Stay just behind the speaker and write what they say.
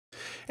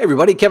Hey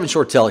everybody, Kevin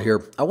Shortell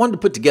here. I wanted to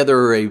put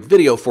together a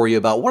video for you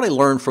about what I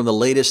learned from the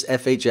latest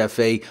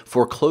FHFA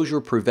foreclosure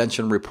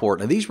prevention report.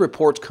 Now these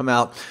reports come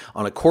out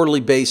on a quarterly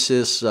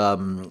basis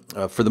for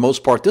the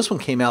most part. This one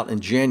came out in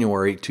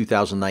January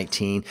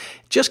 2019. It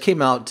just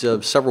came out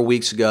several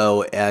weeks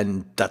ago,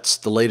 and that's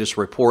the latest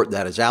report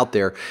that is out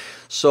there.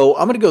 So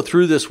I'm going to go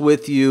through this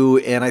with you,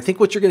 and I think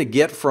what you're going to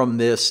get from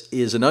this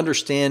is an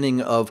understanding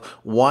of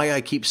why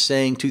I keep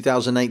saying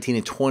 2019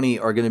 and 20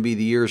 are going to be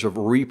the years of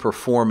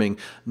reperforming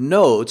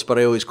notes, but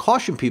I always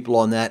caution people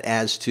on that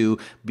as to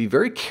be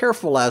very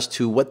careful as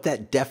to what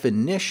that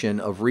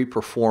definition of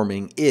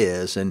reperforming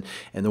is. And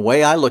the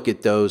way I look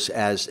at those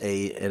as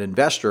an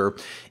investor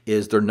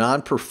is they're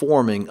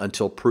non-performing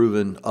until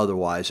proven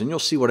otherwise. And you'll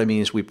see what I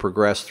mean as we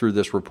progress through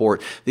this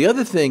report. The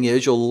other thing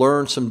is you'll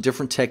learn some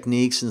different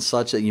techniques and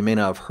such that you may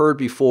not have heard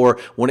before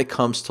when it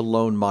comes to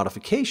loan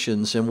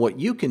modifications and what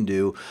you can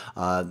do,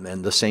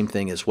 and the same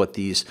thing as what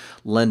these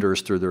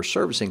lenders through their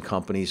servicing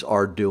companies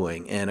are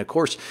doing. And of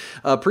course,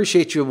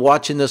 appreciate you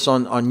watching this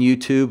on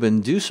YouTube,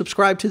 and do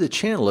subscribe to the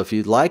channel if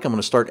you'd like. I'm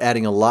going to start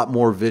adding a lot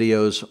more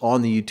videos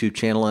on the YouTube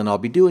channel, and I'll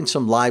be doing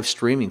some live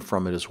streaming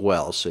from it as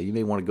well. So you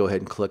may want to go ahead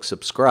and click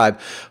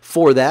subscribe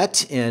for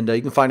that, and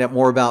you can find out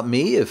more about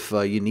me if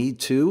you need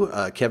to.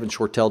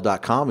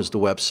 KevinShortell.com is the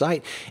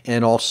website,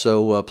 and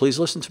also please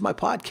listen to my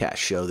podcast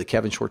show, the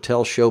Kevin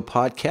Shortell Show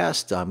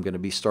podcast. I'm going to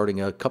be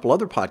starting a couple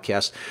other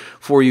podcasts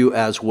for you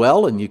as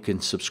well, and you can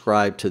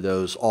subscribe to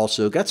those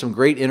also. Got some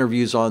great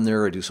interviews on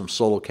there. I do some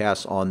solo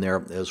casts on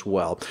there as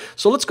well.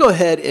 So let's go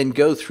ahead and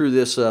go through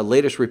this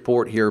latest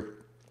report here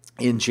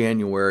in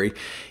January.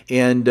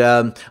 And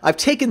I've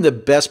taken the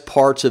best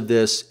parts of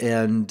this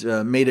and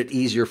made it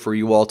easier for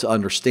you all to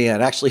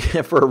understand. Actually,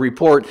 for a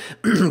report,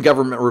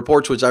 government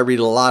reports, which I read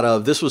a lot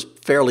of, this was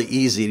fairly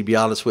easy, to be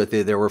honest with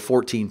you. There were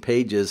 14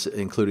 pages,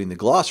 including the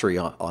glossary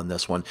on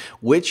this one,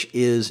 which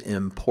is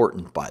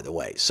important, by the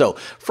way. So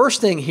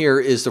first thing here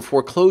is the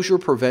foreclosure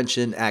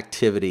prevention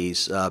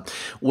activities.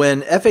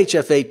 When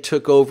FHFA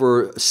took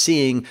over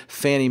seeing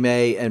Fannie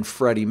Mae and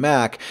Freddie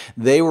Mac,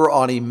 they were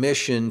on a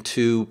mission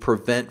to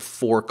prevent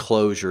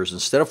foreclosures.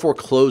 Instead of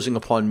foreclosing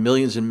upon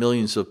millions and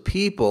millions of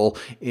people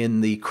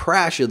in the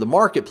crash of the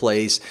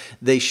marketplace,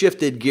 they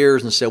shifted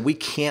gears and said, we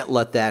can't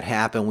let that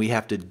happen. We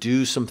have to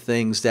do some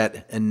things that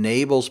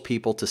enables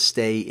people to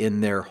stay in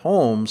their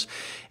homes,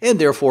 and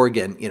therefore,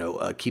 again,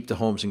 keep the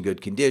homes in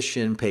good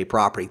condition, pay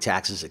property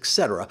taxes,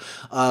 etc.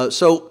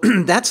 So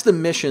that's the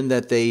mission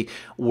that they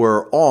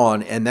were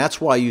on, and that's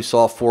why you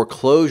saw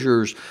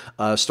foreclosures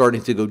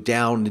starting to go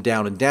down and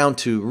down and down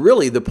to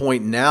really the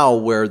point now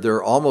where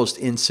they're almost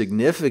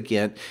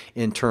insignificant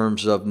in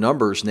terms of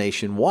numbers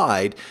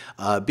nationwide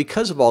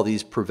because of all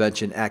these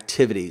prevention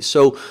activities.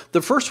 So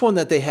the first one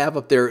that they have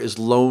up there is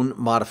loan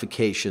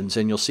modifications,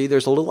 and you'll see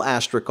there's a little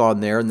asterisk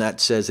on there, and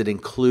that says it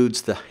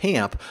includes the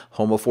HAMP,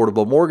 Home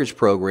Affordable Mortgage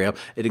Program.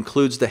 It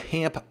includes the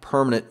HAMP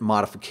permanent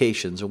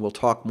modifications, and we'll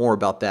talk more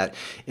about that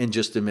in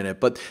just a minute.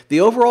 But the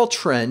overall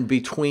trend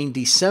between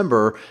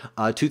December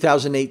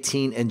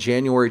 2018 and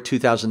January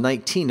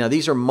 2019, now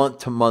these are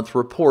month-to-month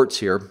reports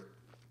here.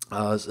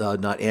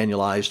 Not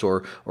annualized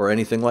or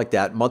anything like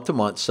that, month to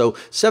month. So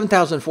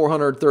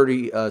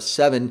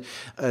 7,437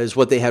 is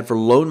what they had for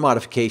loan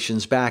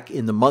modifications back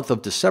in the month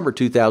of December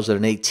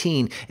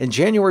 2018. In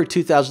January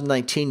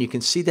 2019, you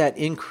can see that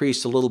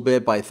increased a little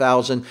bit by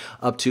 1,000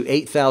 up to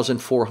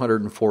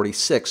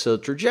 8,446. So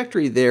the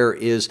trajectory there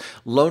is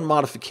loan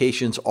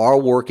modifications are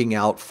working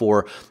out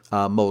for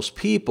most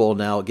people.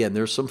 Now, again,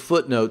 there's some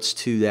footnotes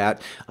to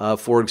that.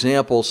 For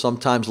example,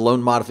 sometimes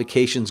loan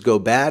modifications go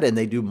bad and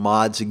they do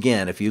mods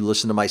again. If you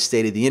listen to my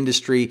State of the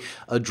Industry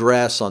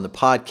address on the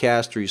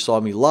podcast, or you saw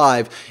me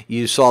live,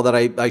 you saw that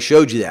I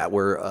showed you that,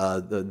 where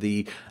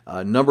the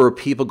number of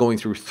people going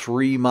through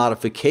 3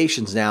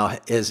 modifications now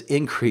has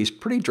increased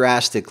pretty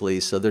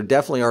drastically. So there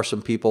definitely are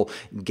some people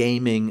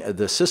gaming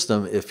the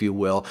system, if you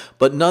will.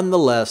 But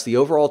nonetheless, the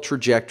overall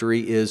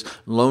trajectory is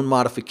loan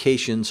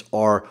modifications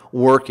are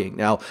working.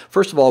 Now,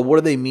 first of all, what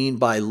do they mean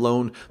by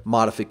loan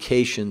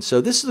modification?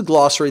 So this is the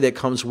glossary that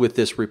comes with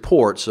this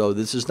report. So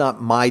this is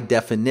not my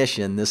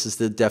definition. This is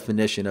the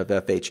definition of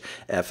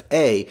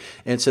FHFA.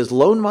 And it says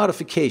loan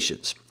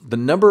modifications: the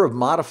number of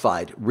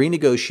modified,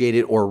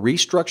 renegotiated, or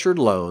restructured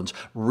loans,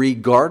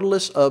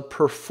 regardless of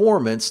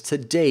performance to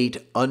date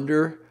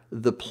under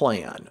the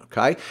plan.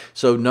 Okay,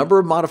 so number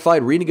of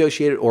modified,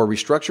 renegotiated, or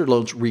restructured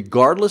loans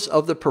regardless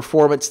of the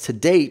performance to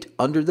date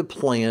under the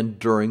plan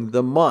during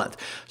the month.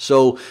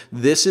 So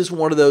this is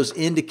one of those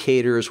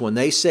indicators. When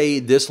they say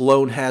this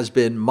loan has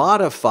been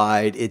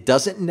modified, it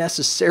doesn't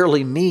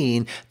necessarily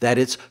mean that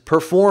it's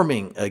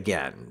performing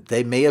again.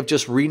 They may have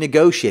just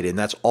renegotiated, and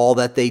that's all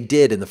that they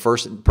did, and the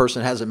first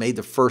person hasn't made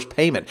the first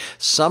payment.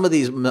 Some of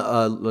these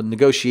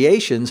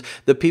negotiations,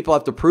 the people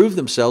have to prove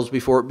themselves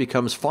before it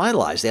becomes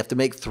finalized. They have to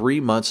make 3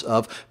 months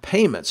of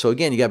payment. So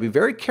again, you got to be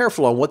very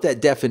careful on what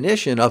that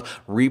definition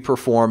of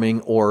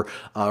reperforming or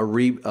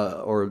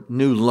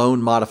new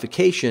loan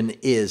modification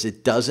is.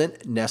 It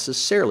doesn't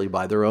necessarily,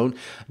 by their own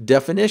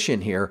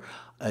definition here,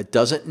 it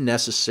doesn't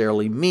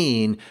necessarily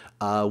mean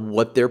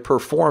what their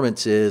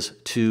performance is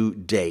to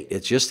date.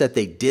 It's just that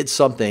they did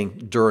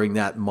something during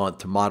that month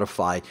to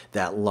modify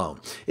that loan.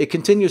 It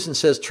continues and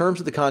says terms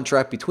of the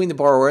contract between the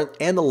borrower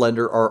and the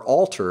lender are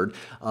altered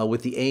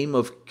with the aim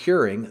of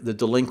curing the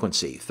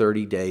delinquency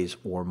 30 days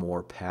or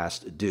more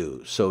past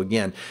due. So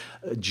again,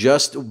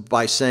 just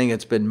by saying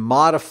it's been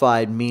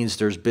modified means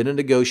there's been a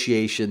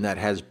negotiation that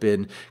has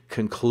been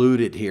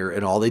concluded here,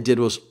 and all they did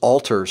was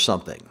alter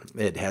something.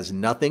 It has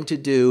nothing to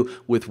do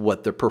with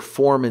what the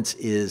performance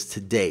is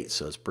to date.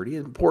 So it's pretty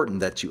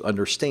important that you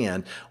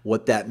understand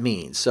what that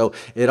means. So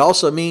it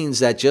also means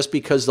that just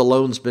because the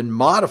loan's been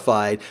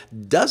modified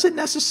doesn't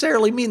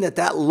necessarily mean that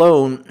that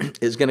loan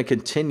is going to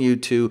continue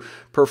to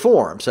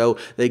perform. So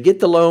they get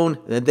the loan,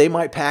 and they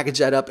might package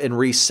that up and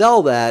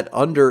resell that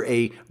under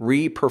a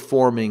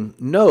re-performing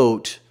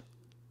note,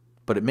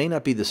 but it may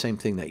not be the same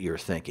thing that you're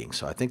thinking.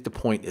 So I think the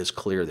point is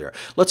clear there.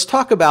 Let's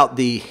talk about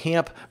the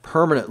HAMP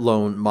permanent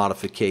loan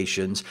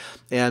modifications.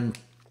 And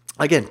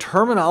again,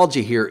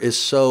 terminology here is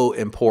so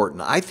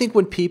important. I think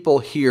when people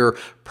hear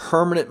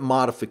permanent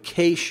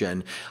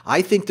modification,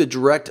 I think the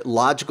direct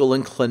logical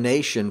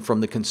inclination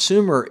from the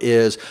consumer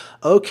is,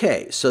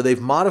 okay, so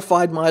they've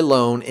modified my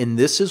loan and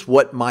this is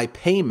what my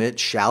payment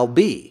shall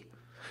be.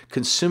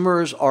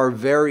 Consumers are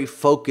very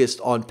focused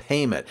on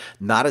payment,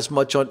 not as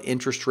much on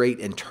interest rate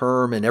and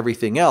term and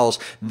everything else.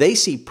 They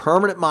see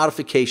permanent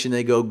modification.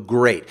 They go,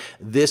 great,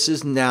 this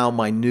is now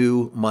my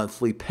new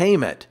monthly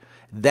payment.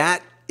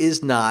 That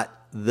is not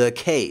the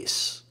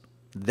case.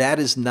 That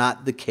is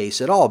not the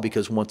case at all,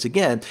 because once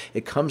again,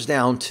 it comes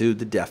down to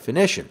the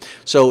definition.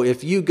 So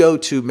if you go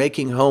to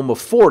Making Home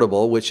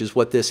Affordable, which is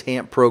what this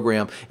HAMP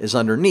program is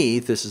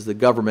underneath, this is the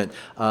government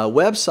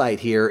website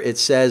here, it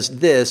says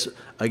this.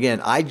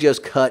 Again, I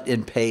just cut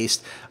and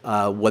paste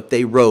what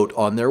they wrote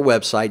on their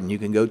website, and you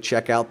can go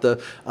check out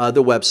the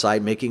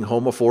website,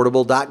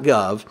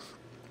 makinghomeaffordable.gov.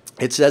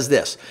 It says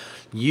this: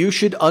 you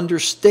should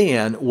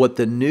understand what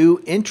the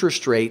new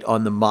interest rate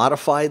on the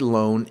modified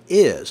loan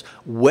is,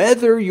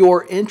 whether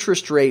your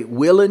interest rate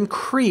will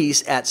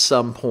increase at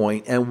some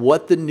point, and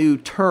what the new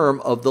term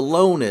of the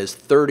loan is,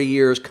 30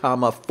 years,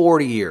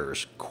 40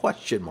 years,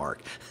 question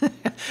mark.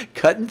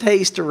 Cut and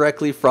paste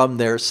directly from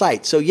their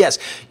site. So yes,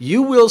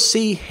 you will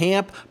see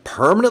HAMP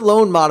permanent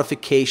loan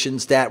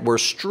modifications that were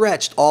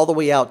stretched all the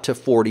way out to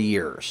 40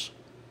 years.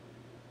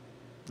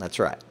 That's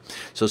right.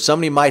 So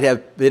somebody might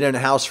have been in a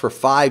house for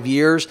 5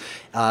 years.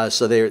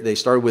 So they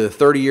started with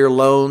a 30-year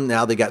loan.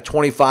 Now they got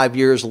 25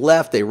 years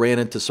left. They ran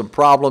into some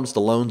problems.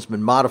 The loan's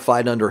been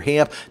modified under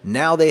HAMP.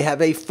 Now they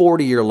have a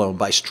 40-year loan.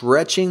 By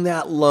stretching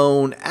that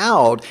loan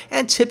out,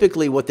 and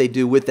typically what they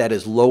do with that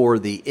is lower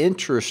the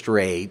interest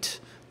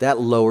rate, that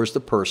lowers the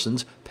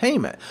person's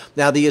payment.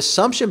 Now, the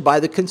assumption by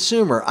the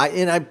consumer,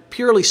 and I'm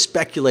purely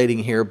speculating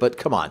here, but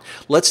come on,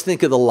 let's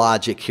think of the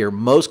logic here.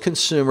 Most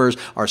consumers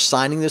are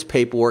signing this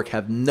paperwork,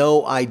 have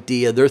no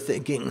idea. They're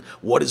thinking,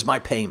 what is my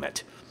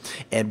payment?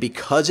 And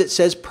because it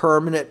says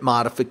permanent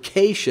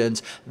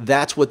modifications,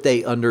 that's what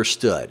they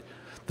understood.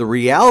 The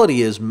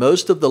reality is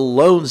most of the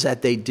loans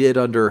that they did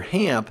under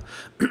HAMP,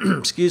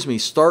 excuse me,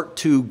 start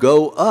to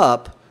go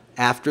up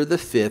after the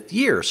 5th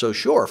year. So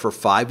sure, for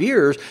 5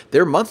 years,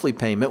 their monthly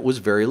payment was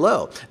very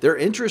low. Their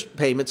interest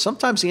payment,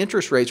 sometimes the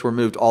interest rates were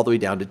moved all the way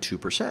down to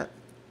 2%.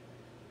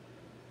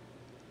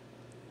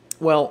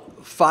 Well,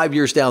 5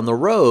 years down the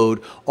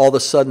road, all of a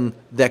sudden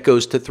that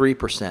goes to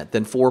 3%,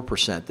 then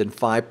 4%, then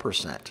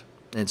 5%.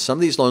 And some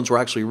of these loans were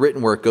actually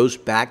written where it goes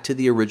back to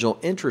the original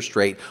interest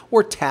rate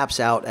or taps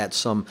out at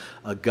some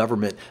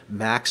government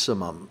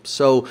maximum.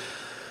 So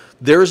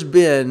there's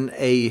been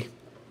a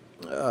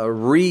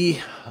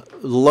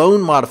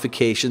loan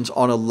modifications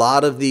on a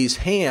lot of these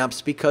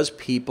HAMPs because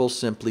people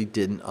simply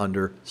didn't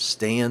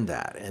understand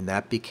that, and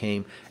that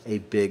became a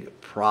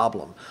big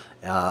problem.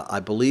 I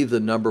believe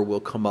the number will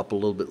come up a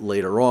little bit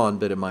later on,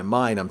 but in my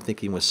mind I'm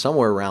thinking was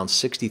somewhere around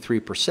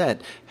 63%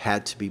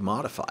 had to be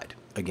modified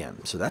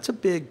again. So that's a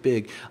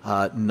big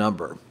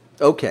number.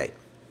 Okay.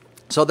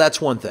 So that's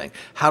one thing.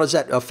 How does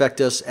that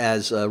affect us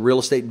as real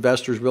estate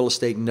investors, real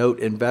estate note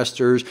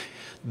investors?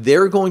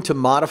 They're going to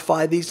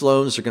modify these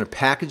loans. They're going to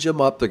package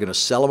them up. They're going to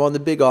sell them on the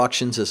big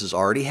auctions. This is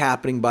already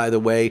happening, by the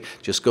way.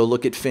 Just go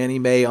look at Fannie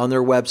Mae on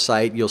their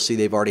website. You'll see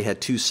they've already had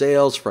 2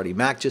 sales. Freddie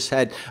Mac just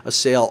had a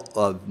sale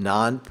of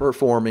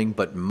non-performing,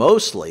 but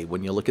mostly,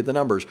 when you look at the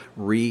numbers,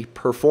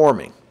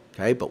 re-performing.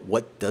 Okay, but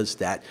what does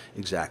that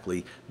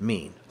exactly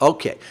mean?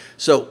 Okay,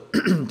 so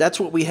that's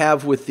what we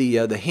have with the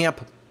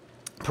HAMP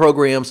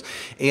programs.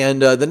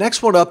 And the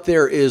next one up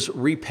there is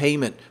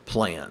repayment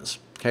plans.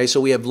 Okay,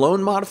 so we have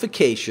loan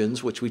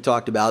modifications, which we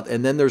talked about,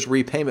 and then there's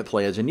repayment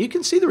plans. And you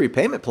can see the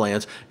repayment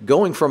plans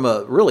going from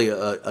a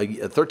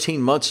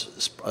 13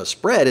 months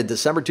spread in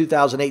December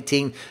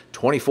 2018,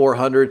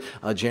 2,400,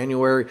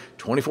 January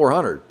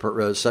 2,400,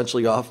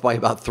 essentially off by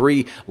about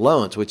 3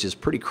 loans, which is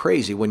pretty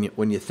crazy when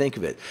you think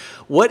of it.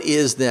 What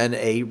is then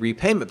a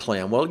repayment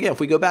plan? Well, again, if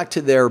we go back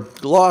to their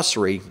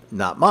glossary,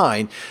 not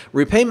mine,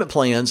 repayment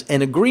plans,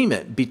 an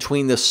agreement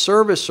between the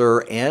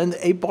servicer and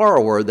a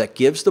borrower that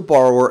gives the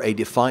borrower a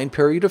defined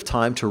period period of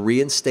time to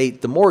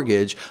reinstate the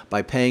mortgage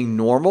by paying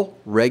normal,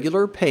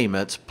 regular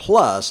payments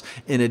plus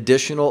an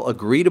additional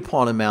agreed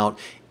upon amount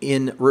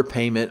in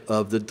repayment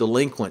of the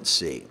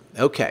delinquency.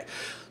 Okay,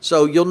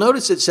 so you'll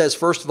notice it says,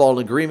 first of all,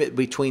 an agreement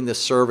between the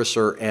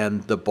servicer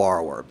and the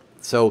borrower.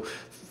 So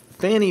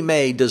Fannie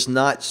Mae does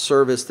not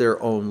service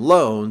their own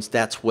loans.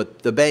 That's what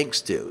the banks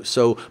do.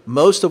 So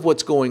most of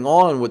what's going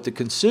on, what the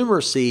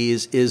consumer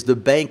sees, is the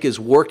bank is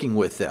working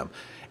with them.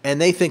 And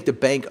they think the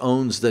bank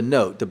owns the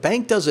note. The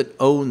bank doesn't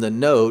own the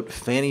note,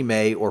 Fannie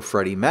Mae or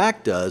Freddie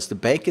Mac does. The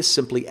bank is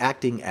simply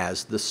acting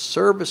as the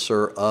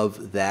servicer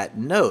of that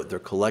note. They're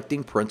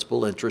collecting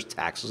principal, interest,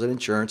 taxes, and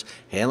insurance,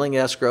 handling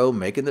escrow,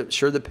 making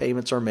sure the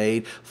payments are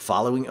made,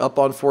 following up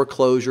on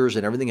foreclosures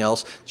and everything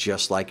else,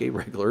 just like a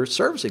regular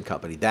servicing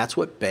company. That's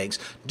what banks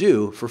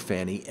do for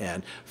Fannie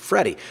and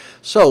Freddie.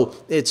 So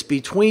it's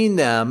between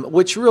them,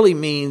 which really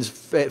means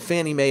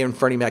Fannie Mae and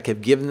Freddie Mac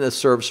have given the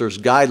servicers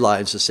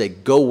guidelines to say,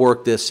 go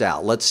work this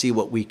out. Let's see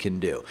what we can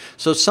do.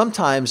 So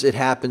sometimes it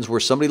happens where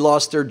somebody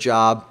lost their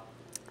job.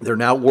 They're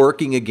now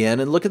working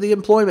again, and look at the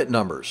employment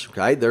numbers.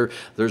 Okay,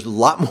 there's a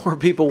lot more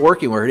people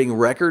working. We're hitting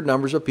record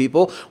numbers of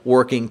people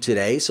working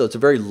today, so it's a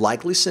very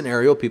likely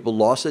scenario. People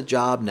lost a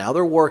job, now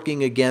they're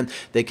working again.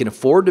 They can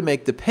afford to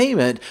make the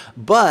payment,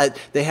 but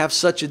they have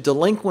such a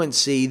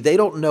delinquency, they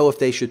don't know if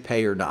they should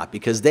pay or not,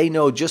 because they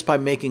know just by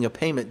making a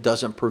payment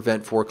doesn't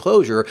prevent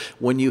foreclosure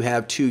when you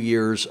have 2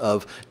 years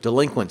of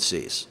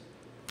delinquencies.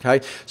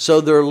 Okay,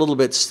 so they're a little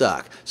bit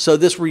stuck. So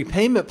this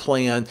repayment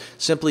plan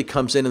simply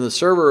comes in and the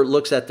server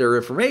looks at their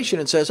information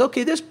and says,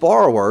 okay, this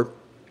borrower,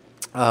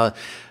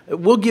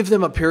 we'll give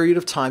them a period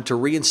of time to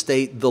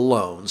reinstate the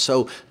loan.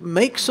 So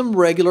make some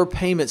regular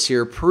payments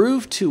here.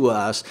 Prove to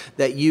us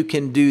that you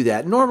can do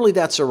that. Normally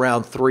that's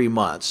around 3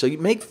 months. So you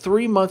make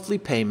 3 monthly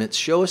payments.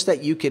 Show us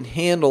that you can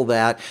handle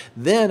that.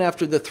 Then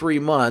after the 3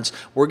 months,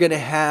 we're going to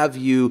have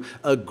you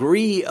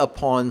agree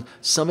upon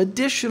some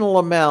additional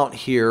amount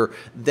here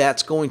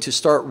that's going to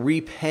start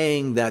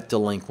repaying that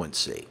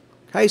delinquency.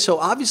 Okay, so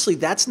obviously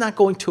that's not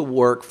going to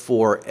work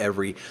for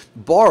every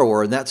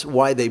borrower, and that's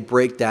why they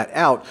break that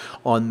out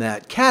on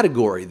that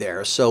category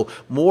there. So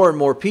more and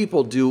more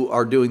people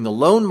are doing the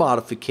loan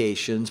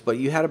modifications, but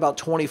you had about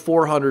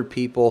 2,400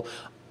 people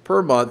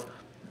per month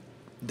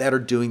that are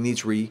doing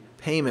these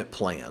repayment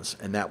plans,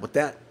 and that's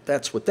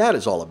what that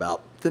is all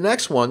about. The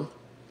next one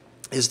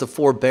is the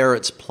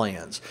forbearance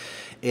plans,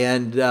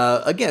 and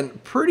again,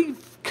 pretty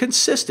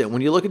consistent.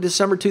 When you look at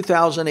December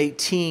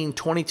 2018,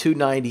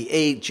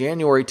 2298,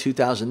 January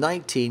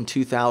 2019,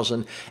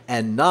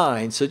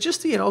 2009. So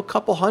just, a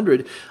couple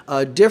hundred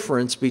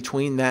difference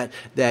between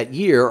that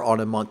year on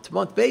a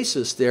month-to-month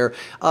basis there.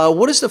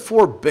 What does the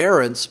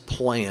forbearance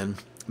plan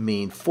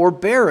mean?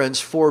 Forbearance,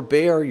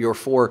 forbear, you're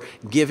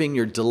forgiving,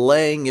 you're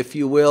delaying, if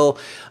you will.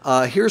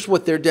 Here's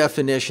what their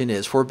definition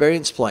is.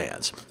 Forbearance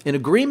plans: an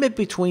agreement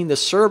between the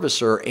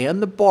servicer and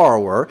the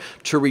borrower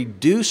to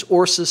reduce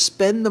or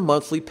suspend the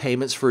monthly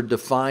payments for a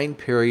defined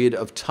period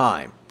of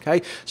time.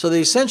 Okay, so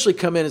they essentially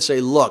come in and say,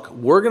 look,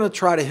 we're going to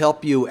try to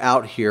help you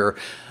out here.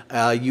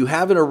 You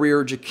have an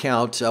arrearage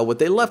account. What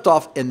they left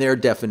off in their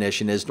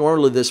definition is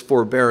normally this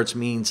forbearance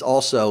means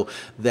also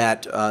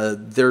that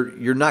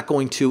you're not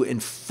going to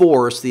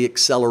enforce the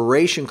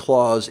acceleration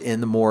clause in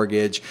the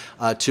mortgage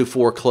to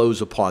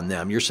foreclose upon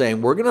them. You're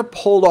saying we're going to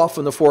hold off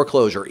on the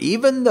foreclosure,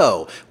 even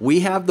though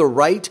we have the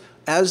right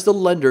as the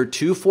lender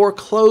to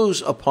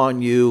foreclose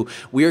upon you.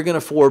 We are going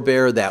to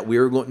forbear that. We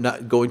are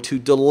not going to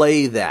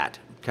delay that.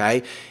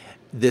 Okay.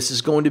 This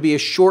is going to be a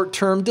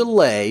short-term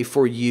delay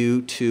for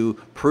you to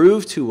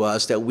prove to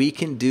us that we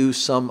can do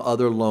some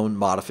other loan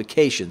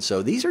modification.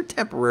 So these are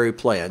temporary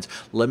plans.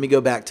 Let me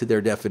go back to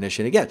their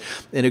definition again.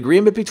 An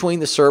agreement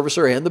between the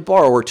servicer and the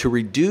borrower to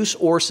reduce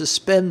or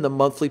suspend the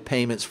monthly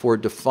payments for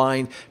a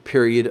defined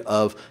period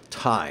of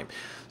time.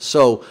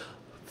 So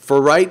for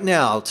right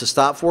now, to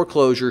stop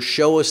foreclosure,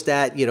 show us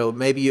that,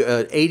 maybe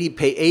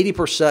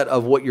 80%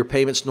 of what your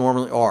payments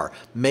normally are.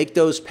 Make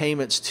those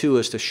payments to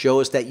us to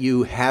show us that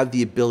you have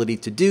the ability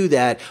to do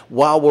that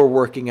while we're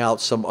working out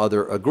some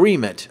other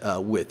agreement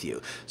with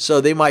you. So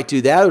they might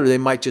do that, or they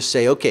might just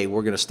say, okay,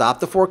 we're going to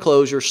stop the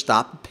foreclosure,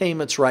 stop the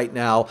payments right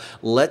now.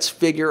 Let's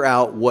figure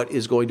out what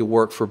is going to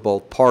work for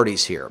both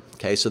parties here.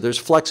 Okay, so there's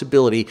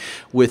flexibility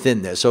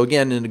within this. So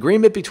again, an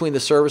agreement between the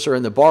servicer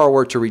and the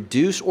borrower to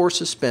reduce or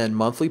suspend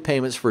monthly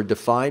payments for a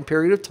defined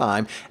period of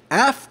time,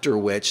 after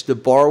which the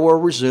borrower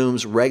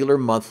resumes regular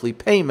monthly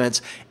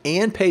payments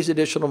and pays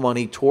additional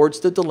money towards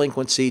the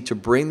delinquency to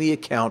bring the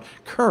account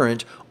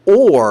current,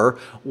 or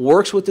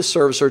works with the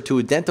servicer to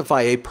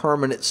identify a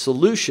permanent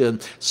solution,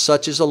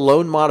 such as a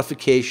loan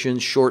modification,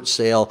 short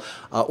sale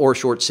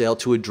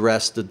to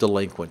address the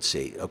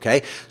delinquency.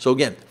 Okay, so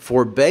again,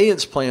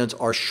 forbearance plans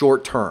are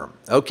short term.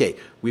 Okay,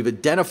 we've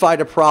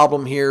identified a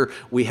problem here.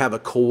 We have a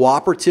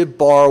cooperative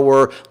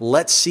borrower.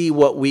 Let's see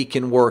what we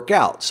can work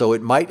out. So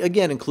it might,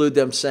 again, include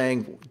them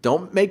saying,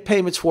 don't make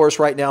payments for us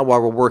right now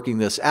while we're working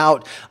this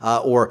out,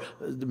 or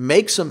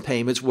make some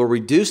payments. We'll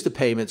reduce the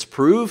payments,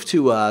 prove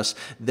to us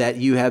that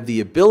you have the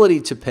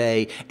ability to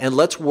pay, and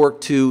let's work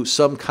to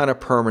some kind of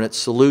permanent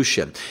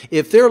solution.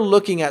 If they're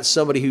looking at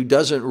somebody who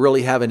doesn't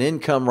really have an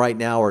income right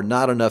now or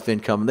not enough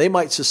income, they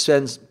might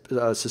suspend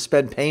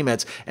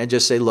payments and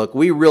just say, look,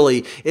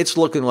 it's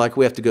looking like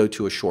we have to go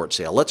to a short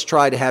sale. Let's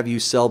try to have you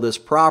sell this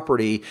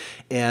property,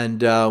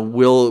 and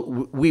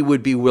we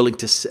would be willing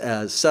to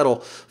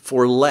settle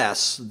for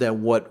less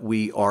than what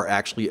we are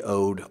actually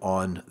owed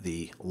on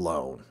the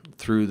loan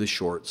through the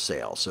short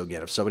sale. So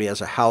again, if somebody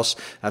has a house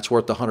that's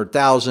worth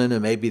 $100,000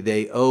 and maybe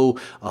they owe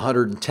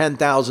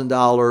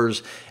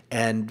 $110,000,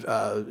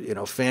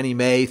 and Fannie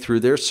Mae through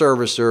their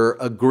servicer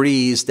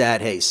agrees that,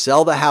 hey,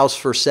 sell the house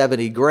for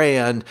 70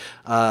 grand,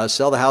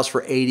 sell the house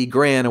for 80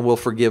 grand, and we'll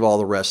forgive all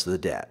the rest of the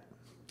debt.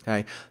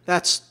 Okay,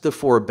 that's the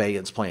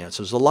forbearance plan.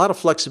 So there's a lot of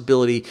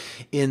flexibility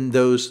in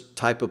those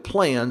type of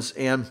plans,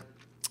 and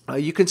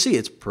you can see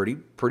it's pretty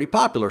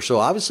popular. So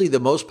obviously the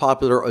most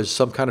popular is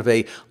some kind of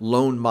a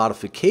loan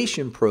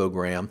modification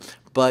program,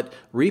 but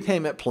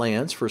repayment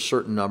plans for a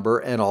certain number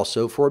and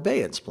also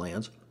forbearance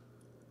plans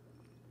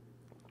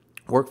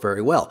work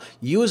very well.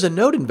 You as a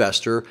note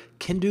investor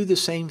can do the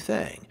same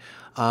thing.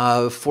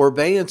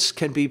 Forbearance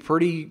can be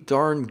pretty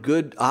darn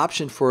good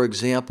option. For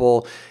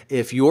example,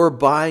 if you're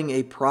buying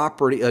a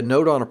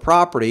note on a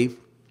property,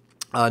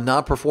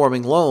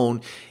 non-performing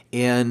loan,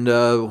 and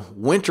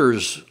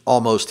winter's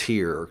almost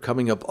here,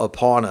 coming up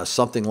upon us,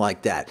 something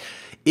like that,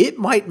 it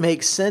might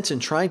make sense in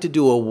trying to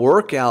do a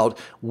workout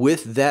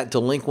with that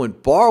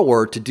delinquent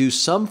borrower to do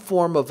some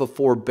form of a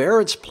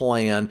forbearance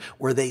plan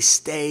where they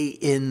stay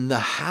in the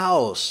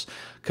house.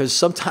 Because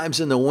sometimes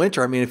in the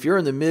winter, I mean, if you're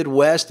in the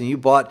Midwest and you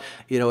bought,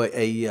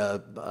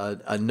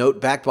 a note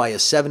backed by a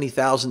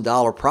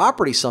 $70,000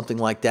 property, something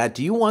like that,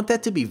 do you want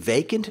that to be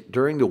vacant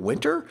during the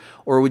winter?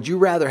 Or would you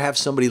rather have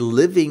somebody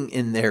living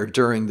in there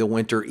during the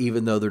winter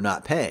even though they're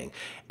not paying?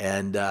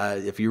 And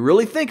if you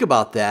really think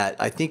about that,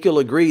 I think you'll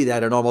agree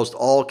that in almost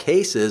all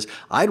cases,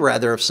 I'd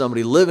rather have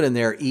somebody living in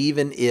there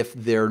even if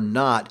they're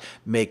not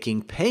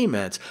making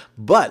payments.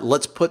 But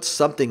let's put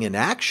something in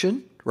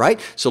action.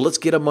 Right? So let's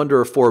get them under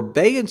a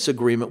forbearance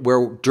agreement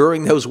where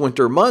during those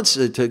winter months,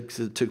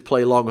 to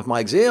play along with my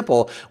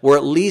example, we're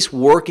at least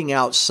working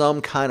out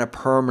some kind of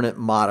permanent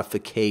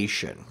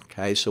modification.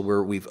 Okay, so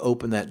we've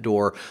opened that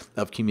door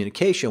of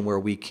communication where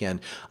we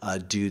can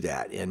do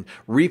that. And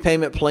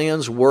repayment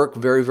plans work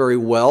very, very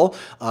well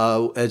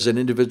as an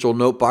individual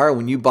note buyer.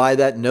 When you buy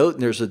that note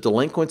and there's a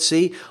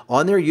delinquency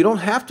on there, you don't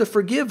have to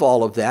forgive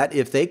all of that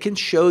if they can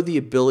show the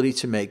ability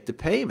to make the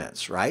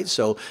payments, right?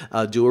 So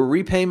do a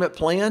repayment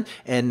plan,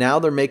 and now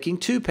they're making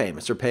two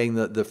payments. They're paying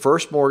the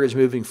first mortgage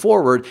moving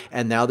forward,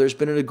 and now there's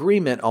been an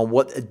agreement on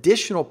what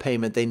additional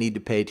payment they need to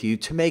pay to you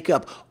to make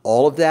up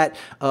all of that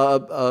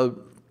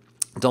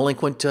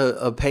delinquent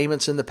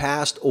payments in the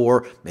past,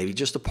 or maybe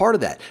just a part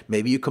of that.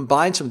 Maybe you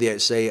combine some of the,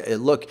 say,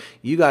 look,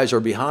 you guys are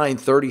behind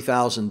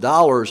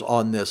 $30,000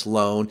 on this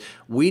loan.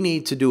 We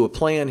need to do a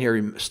plan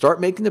here. Start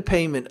making the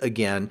payment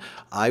again.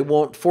 I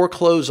won't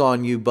foreclose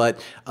on you, but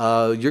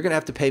you're going to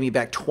have to pay me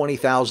back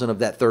 $20,000 of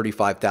that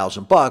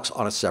 $35,000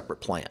 on a separate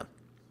plan.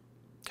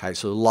 Okay,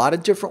 so a lot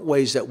of different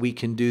ways that we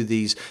can do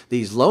these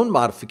loan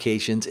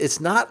modifications. It's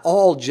not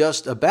all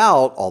just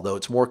about, although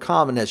it's more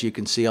common as you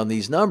can see on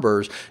these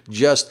numbers,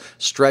 just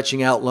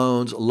stretching out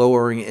loans,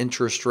 lowering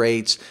interest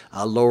rates,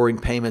 lowering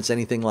payments,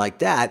 anything like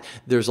that.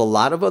 There's a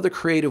lot of other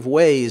creative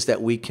ways that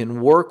we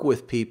can work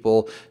with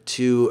people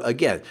to,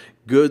 again,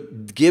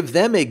 give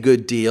them a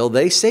good deal.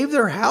 They save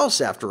their house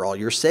after all.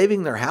 You're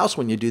saving their house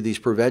when you do these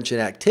prevention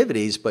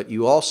activities, but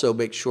you also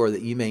make sure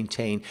that you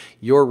maintain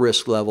your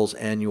risk levels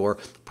and your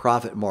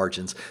profit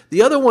margins.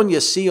 The other one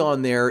you see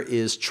on there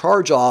is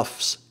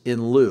charge-offs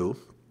in lieu,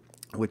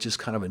 which is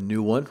kind of a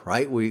new one,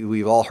 right?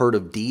 We've all heard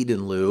of deed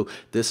in lieu.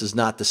 This is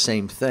not the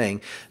same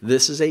thing.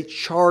 This is a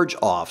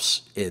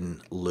charge-offs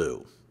in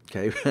lieu.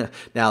 Okay.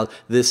 Now,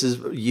 this is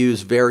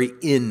used very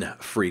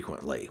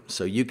infrequently.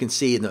 So you can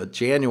see in the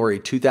January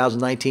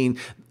 2019,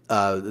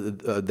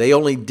 they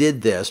only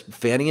did this.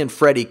 Fannie and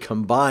Freddie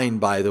combined,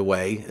 by the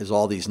way, is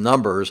all these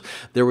numbers.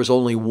 There was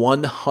only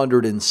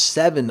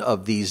 107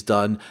 of these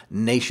done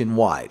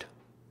nationwide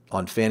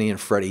on Fannie and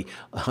Freddie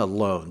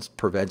loans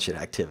prevention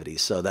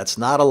activities. So that's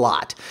not a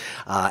lot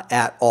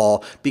at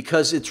all,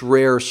 because it's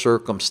rare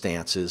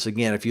circumstances.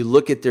 Again, if you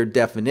look at their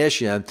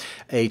definition,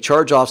 a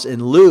charge-offs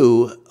in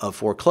lieu of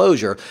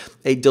foreclosure,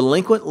 a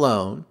delinquent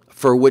loan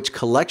for which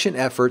collection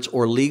efforts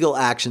or legal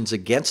actions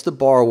against the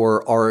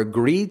borrower are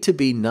agreed to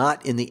be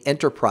not in the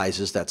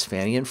enterprise's, that's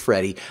Fannie and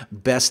Freddie,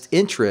 best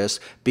interest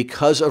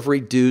because of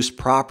reduced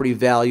property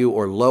value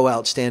or low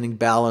outstanding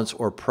balance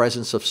or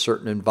presence of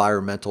certain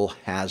environmental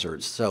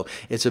hazards. So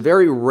it's a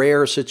very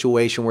rare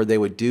situation where they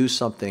would do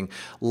something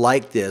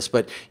like this.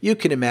 But you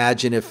can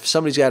imagine if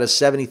somebody's got a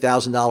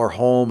 $70,000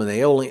 home and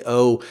they only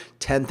owe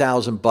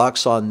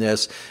 $10,000 on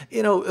this.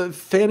 You know,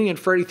 Fannie and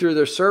Freddie through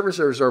their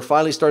servicers are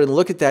finally starting to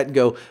look at that and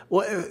go,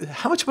 well,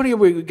 how much money are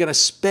we going to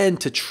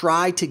spend to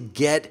try to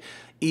get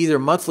either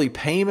monthly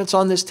payments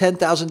on this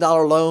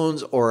 $10,000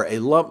 loans or a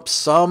lump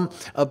sum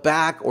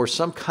back or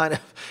some kind of,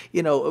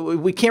 you know,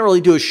 we can't really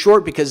do a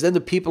short because then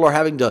the people are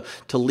having to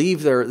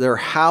leave their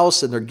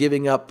house and they're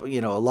giving up,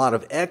 you know, a lot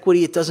of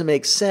equity. It doesn't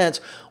make sense.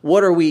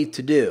 What are we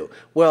to do?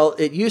 Well,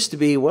 it used to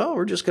be, well,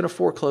 we're just going to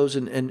foreclose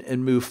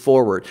and move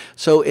forward.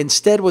 So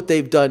instead, what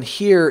they've done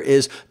here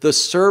is the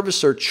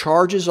servicer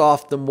charges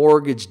off the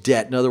mortgage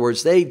debt. In other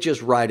words, they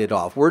just write it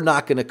off. We're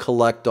not going to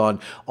collect on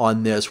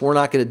this. We're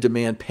not going to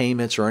demand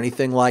payments or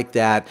anything like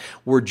that.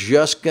 We're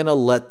just going to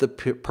let the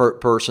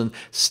person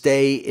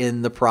stay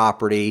in the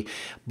property.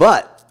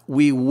 But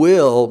we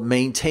will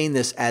maintain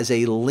this as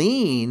a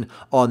lien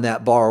on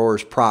that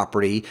borrower's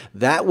property.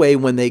 That way,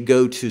 when they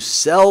go to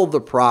sell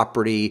the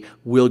property,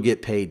 we'll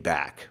get paid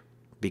back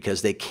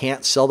because they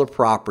can't sell the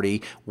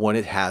property when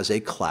it has a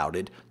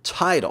clouded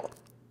title.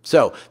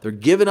 So they're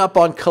giving up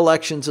on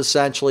collections,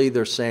 essentially.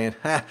 They're saying,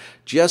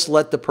 just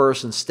let the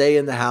person stay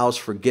in the house,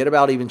 forget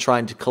about even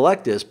trying to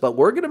collect this, but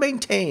we're going to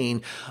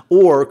maintain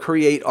or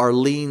create our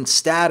lien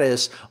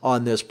status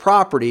on this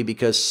property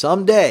because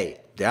someday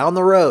down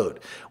the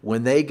road,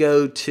 when they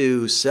go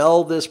to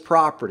sell this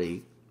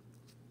property,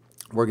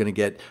 we're going to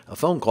get a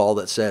phone call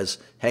that says,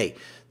 hey,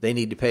 they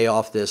need to pay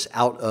off this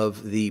out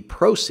of the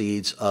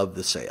proceeds of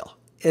the sale.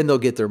 And they'll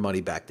get their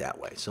money back that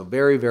way. So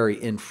very,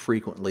 very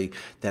infrequently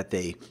that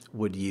they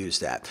would use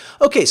that.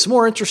 Okay, some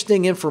more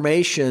interesting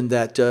information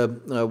that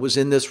was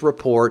in this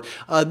report.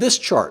 This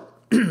chart.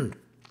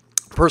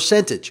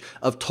 Percentage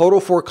of total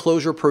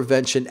foreclosure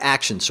prevention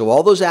actions. So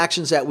all those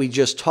actions that we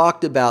just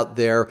talked about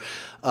there,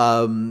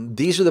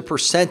 these are the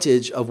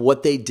percentage of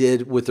what they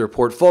did with their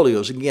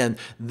portfolios. Again,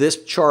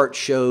 this chart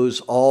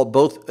shows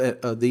both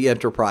the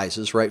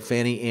enterprises, right,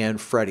 Fannie and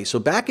Freddie. So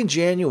back in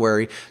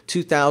January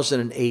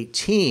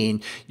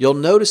 2018, you'll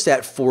notice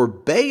that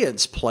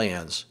forbearance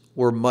plans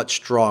were much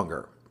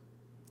stronger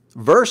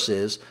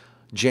versus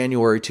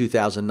January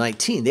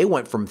 2019. They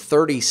went from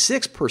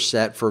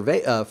 36%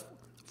 for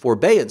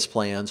forbearance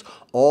plans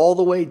all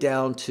the way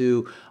down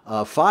to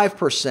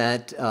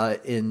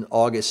 5% in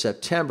August,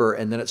 September,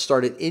 and then it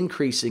started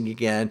increasing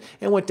again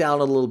and went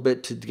down a little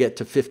bit to get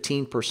to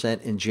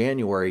 15% in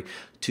January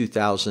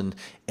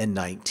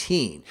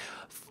 2019.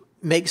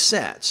 Makes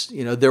sense.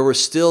 You know, there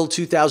was still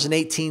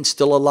 2018,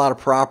 still a lot of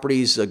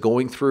properties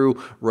going through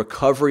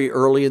recovery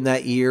early in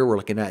that year. We're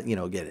looking at, you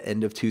know, again,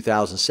 end of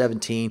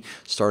 2017,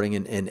 starting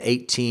in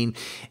 18.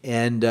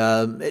 And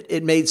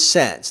it made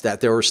sense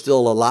that there were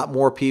still a lot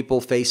more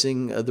people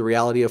facing the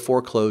reality of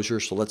foreclosure.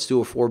 So let's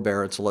do a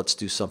forbearance. So let's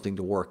do something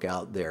to work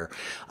out there.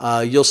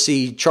 You'll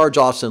see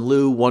charge-offs in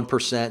lieu, 1%,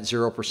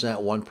 0%,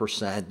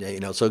 1%. You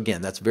know, so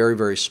again, that's very,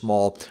 very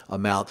small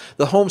amount.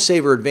 The Home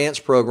Saver Advance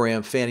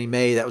program, Fannie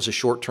Mae, that was a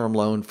short-term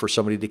loan for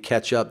somebody to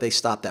catch up. They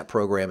stopped that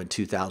program in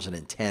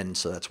 2010,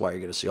 so that's why you're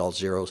going to see all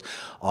zeros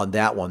on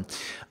that one.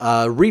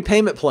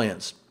 Repayment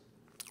plans.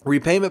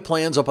 Repayment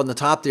plans up on the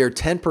top there,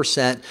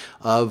 10%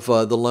 of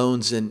the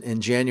loans in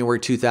January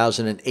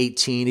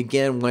 2018,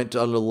 again, went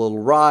on a little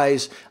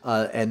rise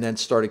and then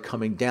started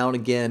coming down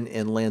again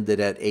and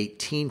landed at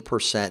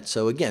 18%.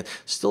 So again,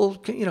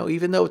 still, you know,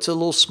 even though it's a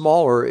little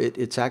smaller,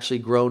 it's actually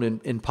grown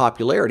in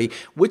popularity,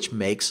 which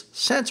makes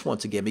sense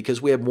once again,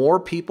 because we have more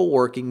people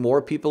working,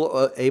 more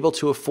people able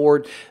to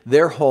afford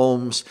their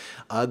homes,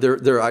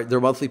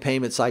 their monthly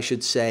payments, I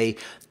should say.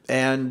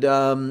 And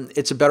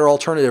it's a better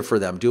alternative for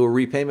them. Do a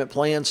repayment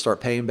plan,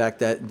 start paying back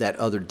that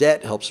other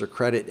debt, helps their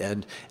credit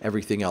and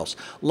everything else.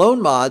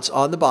 Loan mods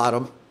on the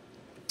bottom.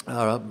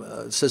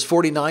 It says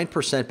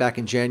 49% back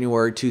in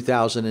January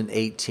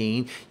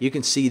 2018. You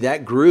can see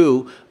that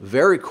grew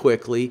very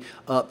quickly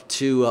up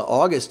to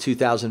August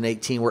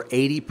 2018, where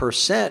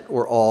 80%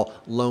 were all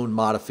loan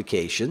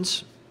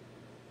modifications.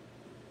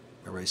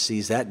 Everybody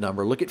sees that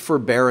number. Look at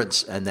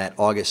forbearance and that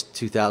August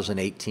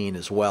 2018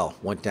 as well.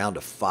 Went down to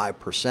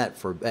 5%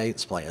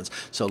 forbearance plans.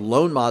 So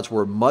loan mods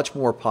were much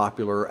more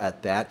popular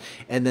at that,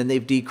 and then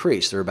they've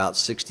decreased. They're about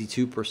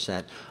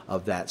 62%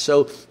 of that.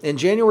 So in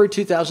January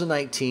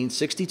 2019,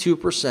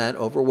 62%,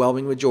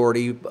 overwhelming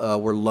majority,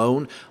 were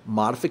loan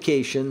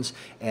modifications,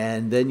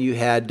 and then you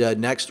had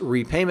next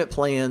repayment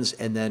plans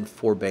and then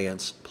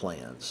forbearance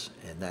plans.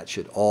 And that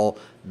should all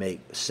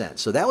make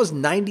sense. So that was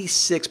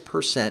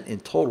 96% in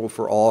total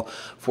for all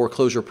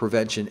foreclosure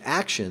prevention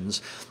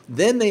actions.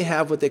 Then they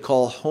have what they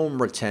call home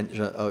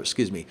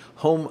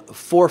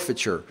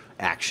forfeiture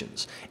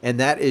actions. And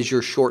that is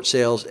your short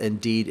sales and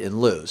deed in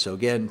lieu. So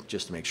again,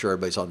 just to make sure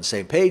everybody's on the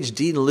same page,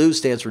 deed in lieu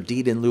stands for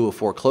deed in lieu of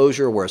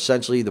foreclosure, where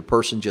essentially the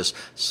person just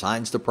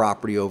signs the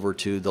property over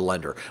to the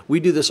lender.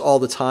 We do this all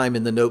the time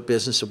in the note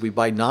business. If we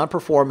buy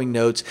non-performing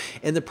notes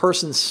and the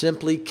person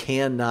simply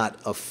cannot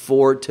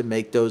afford to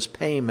make those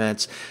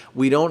payments,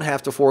 we don't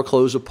have to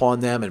foreclose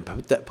upon them and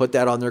put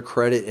that on their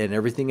credit and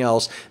everything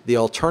else. The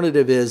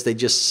alternative is they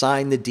just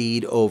sign the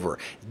deed over,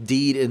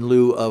 deed in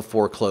lieu of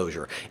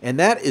foreclosure. And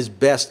that is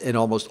best in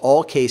almost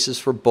all cases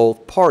for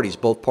both parties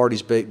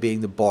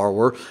being the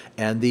borrower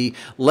and the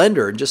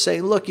lender, and just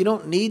saying, look, you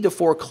don't need the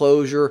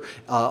foreclosure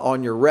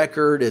on your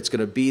record. It's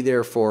going to be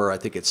there for, I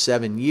think it's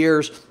 7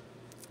 years.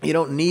 You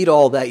don't need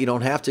all that. You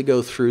don't have to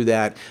go through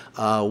that.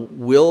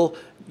 We'll,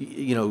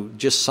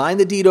 just sign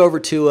the deed over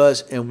to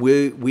us, and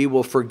we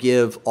will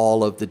forgive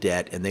all of the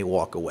debt, and they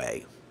walk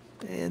away.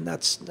 And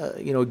that's,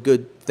 a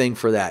good thing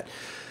for that.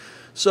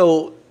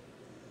 So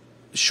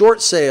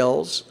short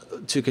sales,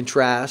 to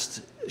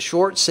contrast,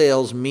 short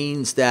sales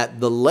means that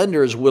the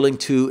lender is willing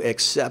to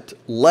accept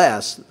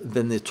less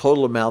than the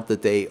total amount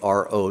that they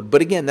are owed.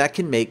 But again, that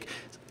can make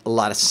a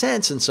lot of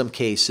sense in some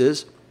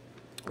cases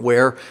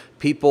where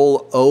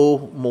people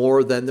owe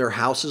more than their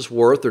house is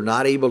worth. They're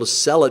not able to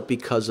sell it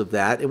because of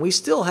that. And we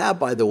still have,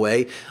 by the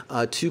way,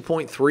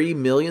 2.3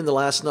 million, the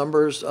last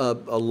numbers,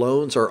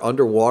 loans are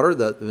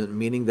underwater,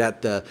 meaning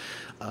that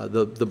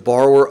the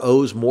borrower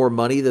owes more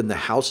money than the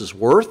house is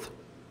worth.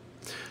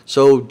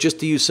 So just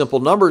to use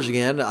simple numbers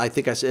again, I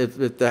think I said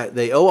if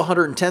they owe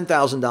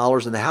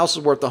 $110,000 and the house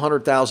is worth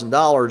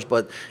 $100,000,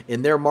 but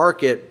in their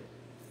market,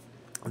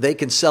 they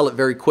can sell it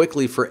very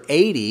quickly for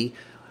 $80,000.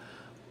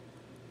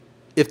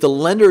 If the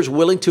lender is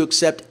willing to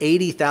accept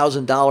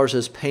 $80,000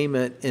 as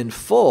payment in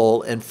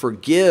full and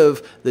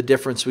forgive the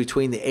difference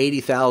between the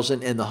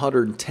 $80,000 and the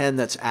 $110,000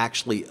 that's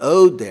actually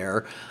owed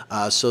there,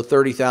 so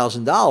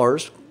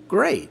 $30,000,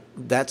 great.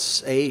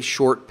 That's a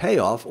short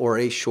payoff or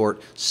a short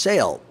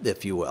sale,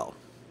 if you will.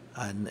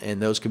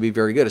 And those can be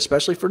very good,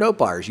 especially for note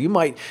buyers. You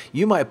might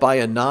buy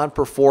a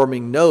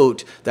non-performing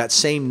note. That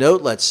same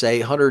note, let's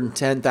say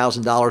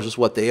 $110,000 is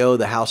what they owe.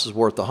 The house is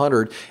worth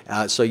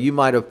 $100,000. So you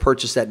might have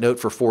purchased that note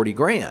for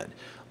 $40,000.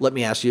 Let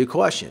me ask you a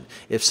question.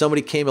 If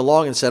somebody came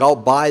along and said, I'll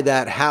buy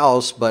that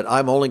house, but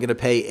I'm only going to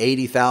pay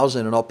 $80,000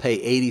 and I'll pay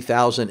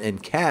 $80,000 in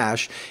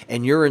cash,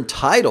 and you're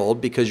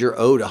entitled, because you're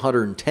owed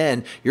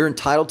 $110,000, you're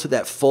entitled to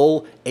that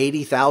full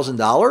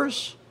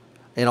 $80,000?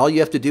 And all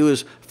you have to do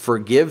is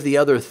forgive the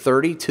other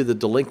 $30,000 to the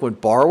delinquent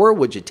borrower,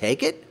 would you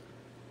take it?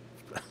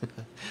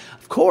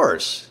 Of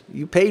course.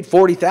 You paid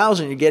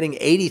 $40,000, you're getting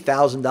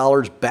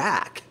 $80,000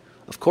 back.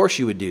 Of course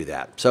you would do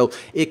that. So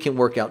it can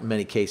work out in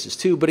many cases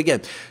too. But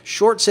again,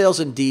 short sales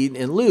and deed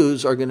in lieu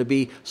are going to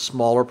be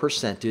smaller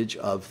percentage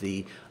of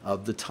the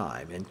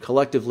time. And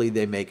collectively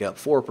they make up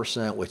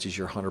 4%, which is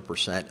your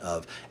 100%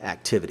 of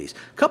activities.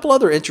 A couple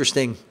other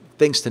interesting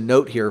things to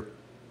note here.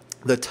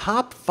 The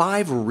top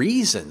 5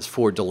 reasons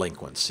for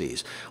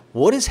delinquencies.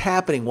 What is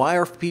happening? Why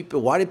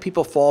did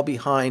people fall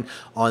behind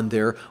on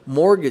their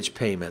mortgage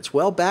payments?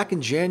 Well, back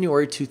in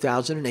January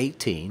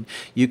 2018,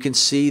 you can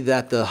see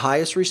that the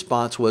highest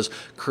response was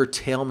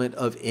curtailment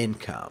of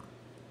income.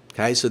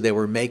 Okay, so they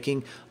were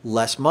making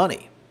less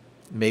money.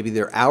 Maybe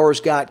their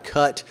hours got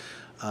cut.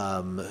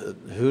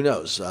 Who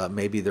knows?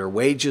 Maybe their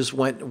wages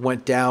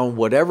went down.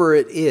 Whatever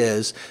it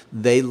is,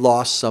 they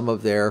lost some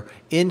of their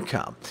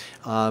income.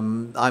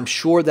 I'm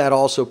sure that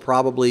also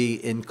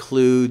probably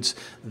includes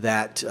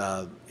that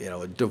a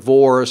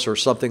divorce or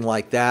something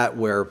like that,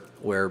 where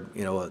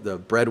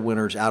the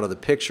breadwinner's out of the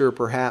picture,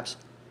 perhaps.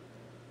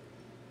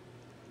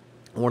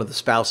 One of the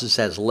spouses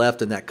has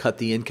left and that cut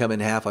the income in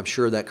half. I'm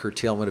sure that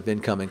curtailment of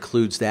income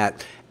includes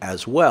that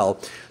as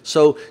well.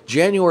 So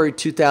January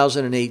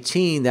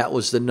 2018, that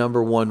was the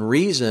 #1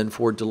 reason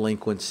for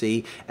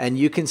delinquency. And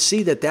you can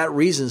see that that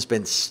reason's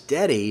been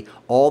steady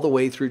all the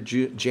way through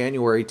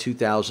January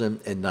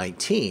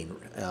 2019.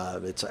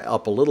 It's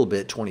up a little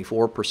bit,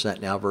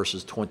 24% now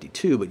versus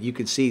 22%, but you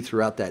can see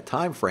throughout that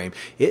time frame,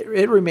 it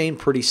remained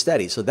pretty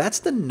steady. So that's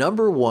the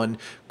 #1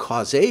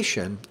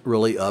 causation,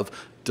 really, of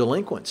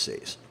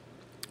delinquencies.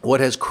 What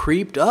has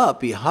creeped up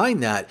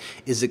behind that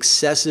is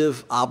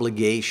excessive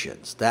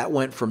obligations. That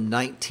went from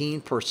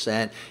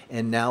 19%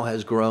 and now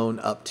has grown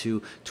up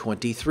to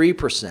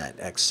 23%.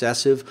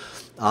 Excessive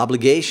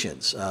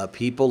obligations.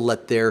 People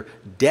let their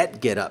debt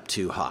get up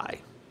too high.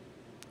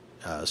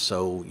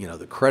 So,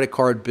 the credit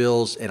card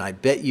bills, and I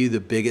bet you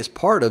the biggest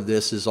part of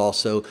this is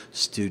also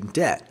student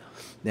debt.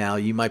 Now,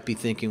 you might be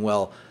thinking,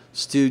 well,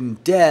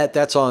 student debt,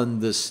 that's on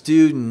the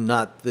student,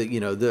 not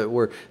the,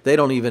 where they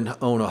don't even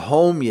own a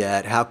home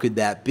yet. How could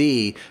that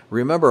be?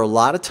 Remember, a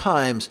lot of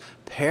times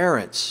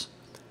parents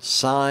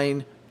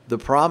sign the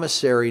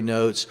promissory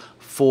notes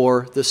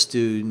for the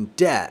student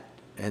debt.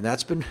 And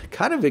that's been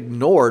kind of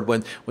ignored.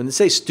 When they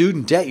say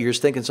student debt, you're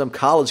just thinking some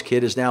college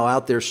kid is now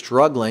out there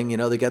struggling.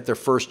 They got their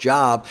first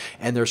job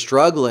and they're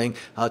struggling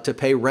to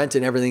pay rent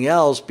and everything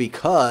else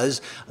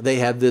because they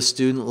have this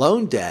student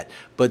loan debt.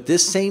 But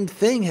this same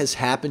thing has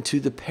happened to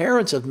the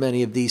parents of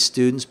many of these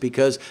students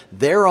because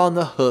they're on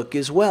the hook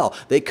as well.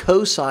 They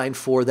co-signed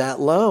for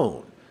that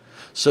loan.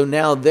 So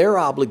now their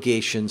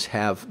obligations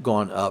have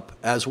gone up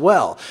as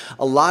well.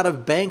 A lot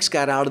of banks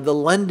got out of the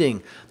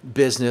lending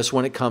business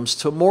when it comes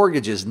to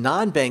mortgages.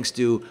 Non-banks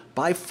do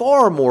by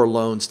far more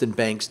loans than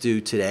banks do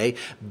today.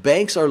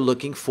 Banks are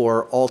looking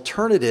for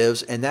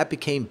alternatives, and that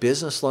became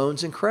business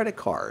loans and credit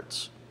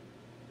cards.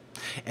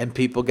 And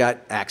people got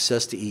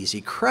access to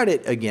easy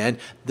credit again.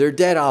 Their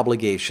debt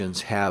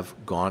obligations have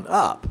gone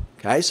up.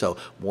 Okay, so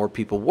more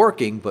people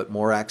working, but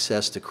more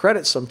access to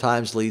credit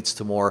sometimes leads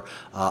to more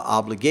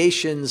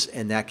obligations,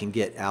 and that can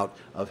get out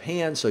of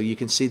hand. So you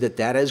can see that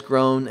that has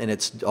grown, and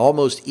it's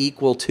almost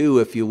equal to,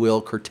 if you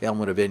will,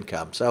 curtailment of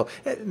income. So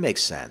it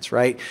makes sense,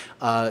 right?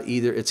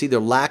 It's either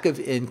lack of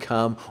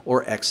income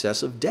or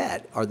excess of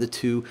debt are the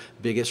two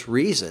biggest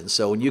reasons.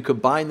 So when you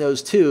combine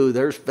those two,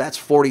 that's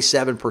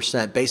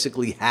 47%,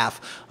 basically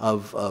half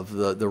of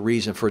the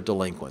reason for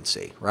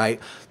delinquency, right?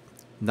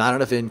 Not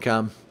enough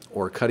income,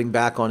 or cutting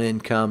back on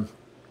income,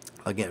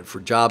 again, for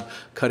job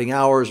cutting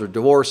hours or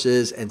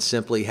divorces, and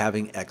simply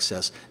having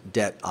excess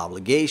debt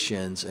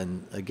obligations.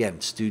 And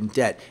again, student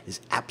debt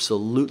is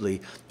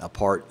absolutely a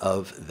part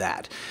of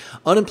that.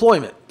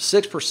 Unemployment,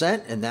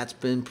 6%, and that's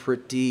been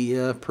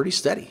pretty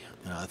steady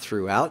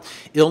throughout.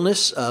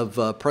 Illness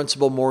of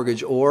principal,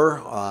 mortgage,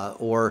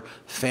 or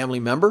family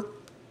member.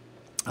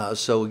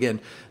 So again,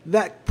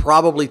 that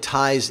probably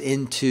ties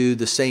into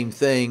the same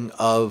thing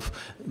of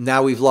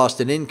now we've lost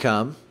an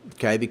income,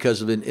 okay,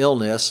 because of an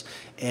illness,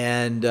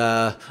 and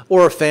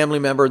or a family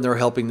member, and they're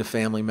helping the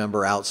family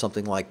member out,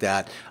 something like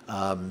that,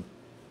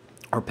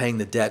 or paying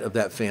the debt of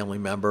that family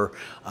member,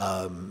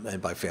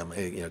 and by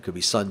family, it could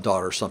be son,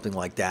 daughter, something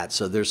like that.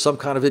 So there's some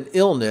kind of an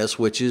illness,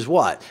 which is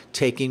what?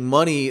 Taking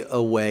money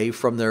away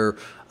from their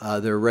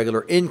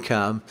regular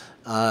income,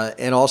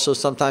 and also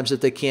sometimes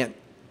if they can't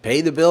pay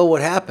the bill,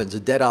 what happens? A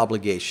debt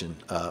obligation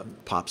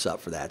pops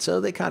up for that. So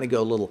they kind of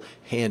go a little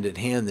hand in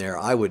hand there.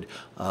 I would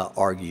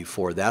argue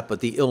for that, but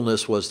the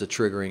illness was the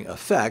triggering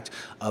effect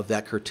of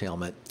that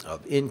curtailment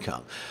of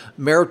income.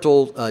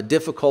 Marital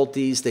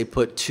difficulties, they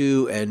put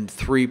 2 and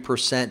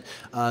 3%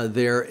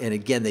 there. And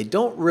again, they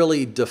don't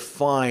really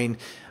define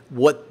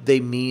what they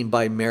mean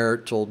by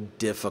marital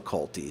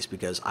difficulties,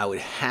 because I would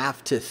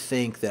have to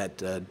think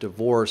that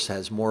divorce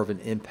has more of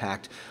an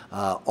impact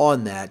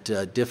on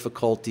that.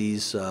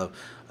 Difficulties,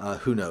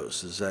 who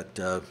knows? Does that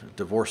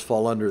divorce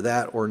fall under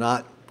that or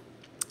not?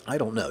 I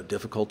don't know.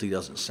 Difficulty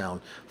doesn't sound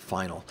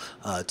final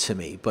to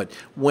me. But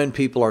when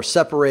people are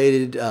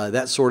separated,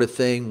 that sort of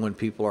thing, when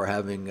people are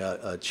having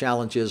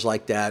challenges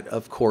like that,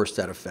 of course,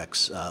 that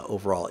affects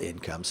overall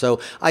income. So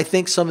I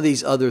think some of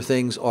these other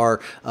things are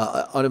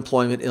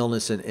unemployment,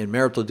 illness, and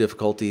marital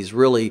difficulties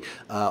really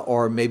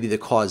are maybe the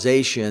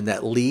causation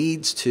that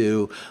leads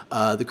to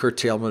the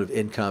curtailment of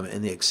income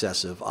and the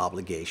excessive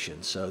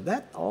obligations. So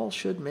that all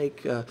should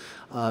make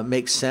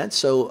sense.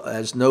 So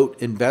as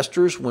note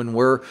investors, when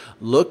we're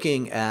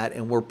looking at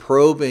and we're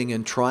probing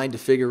and trying to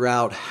figure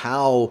out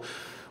how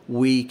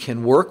we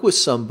can work with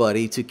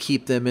somebody to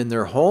keep them in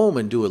their home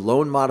and do a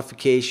loan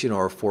modification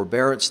or a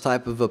forbearance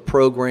type of a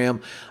program,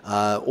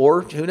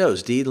 or who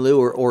knows, deed in lieu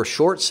or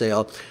short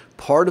sale.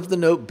 Part of the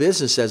note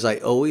business, as I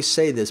always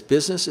say, this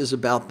business is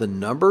about the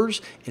numbers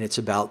and it's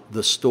about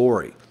the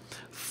story.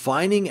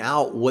 Finding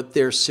out what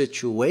their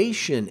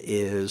situation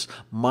is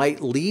might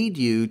lead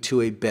you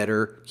to a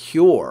better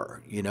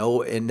cure,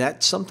 and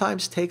that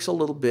sometimes takes a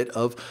little bit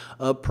of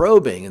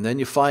probing. And then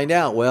you find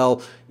out,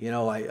 well,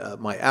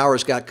 my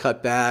hours got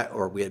cut back,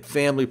 or we had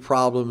family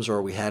problems,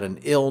 or we had an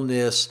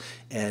illness,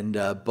 and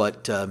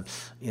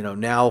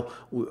now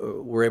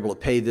we're able to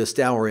pay this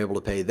down, we're able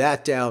to pay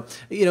that down.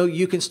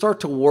 You can start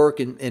to work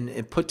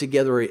and put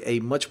together a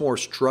much more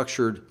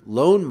structured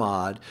loan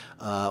mod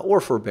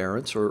or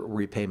forbearance or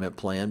repayment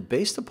plan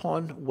based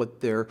upon what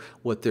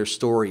their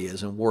story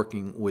is and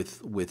working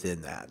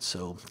within that.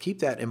 So keep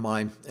that in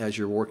mind as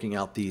you're working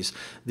out these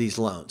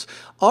loans.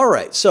 All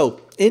right, so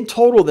in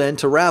total then,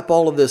 to wrap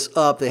all of this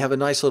up, they have a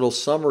nice little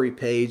summary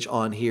page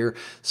on here.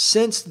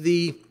 Since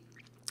the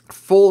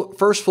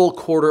first full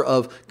quarter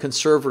of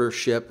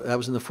conservatorship, that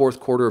was in the fourth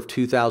quarter of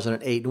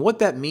 2008. And what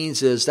that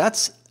means is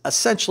that's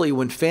essentially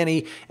when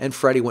Fannie and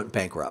Freddie went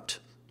bankrupt.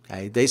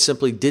 Okay? They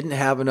simply didn't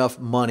have enough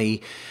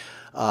money,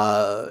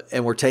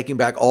 and we're taking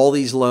back all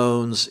these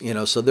loans,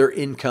 so their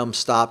income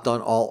stopped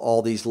on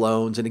all these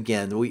loans. And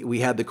again, we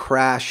had the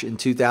crash in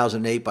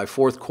 2008. By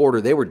fourth quarter,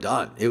 they were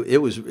done.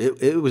 It was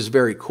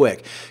very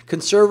quick.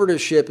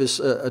 Conservatorship is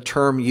a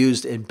term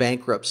used in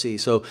bankruptcy.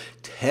 So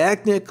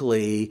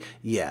technically,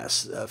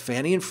 yes,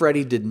 Fannie and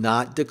Freddie did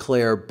not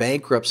declare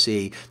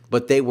bankruptcy,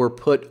 but they were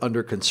put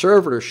under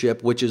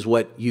conservatorship, which is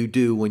what you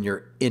do when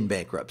you're in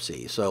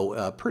bankruptcy.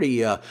 So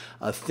pretty a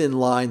thin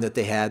line that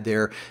they had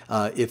there,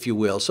 if you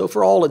will. So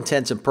for all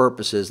intents and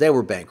purposes, they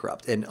were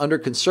bankrupt. And under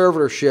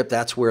conservatorship,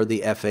 that's where the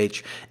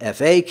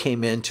FHFA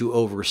came in to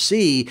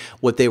oversee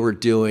what they were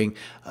doing,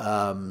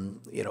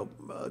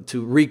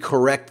 to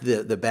recorrect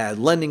the bad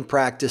lending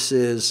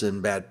practices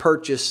and bad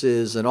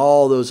purchases and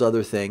all those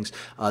other things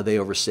they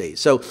oversee.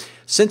 So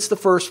since the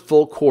first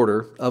full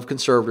quarter of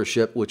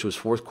conservatorship, which was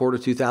fourth quarter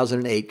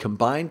 2008,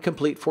 combined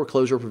complete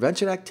foreclosure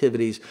prevention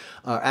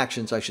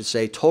actions, I should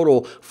say,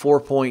 total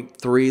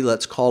 4.3,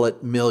 let's call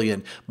it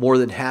million. More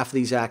than half of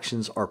these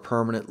actions are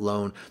permanent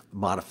loan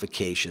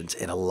modifications.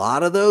 And a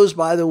lot of those,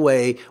 by the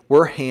way,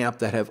 were HAMP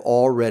that have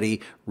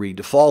already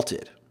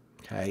redefaulted.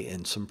 Okay,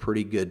 and some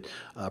pretty good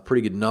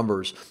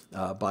numbers,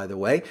 by the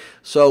way.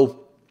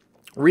 So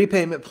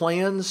Repayment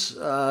plans,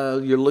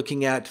 you're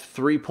looking at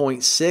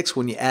 3.6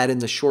 when you add in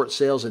the short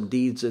sales and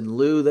deeds in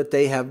lieu that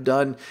they have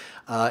done.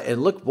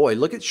 And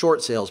look at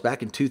short sales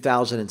back in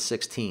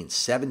 2016,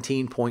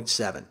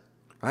 17.7,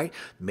 right?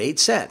 Made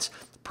sense.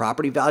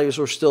 Property values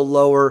were still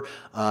lower.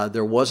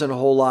 There wasn't a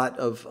whole lot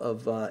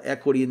of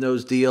equity in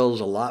those deals.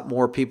 A lot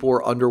more people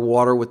were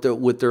underwater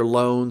with their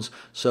loans.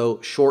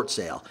 So short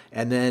sale,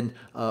 and then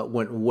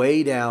went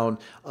way down.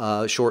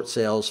 Short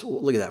sales.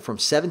 Look at that, from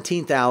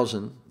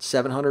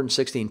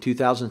 17,716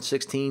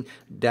 2016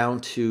 down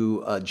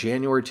to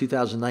January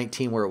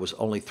 2019, where it was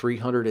only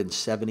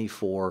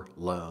 374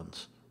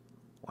 loans.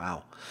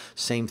 Wow.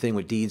 Same thing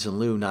with deeds in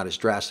lieu, not as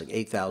drastic,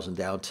 8,000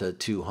 down to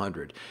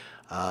 200.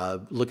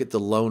 Look at the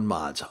loan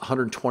mods,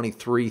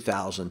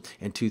 123,000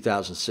 in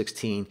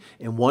 2016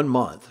 in 1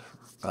 month.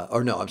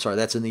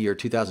 That's in the year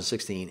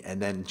 2016.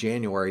 And then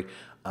January,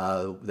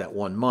 that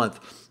 1 month,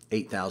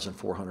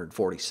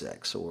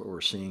 8,446. So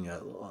we're seeing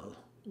a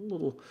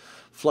little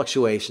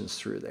fluctuations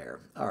through there.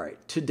 All right,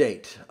 to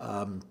date,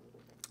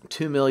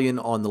 2 million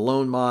on the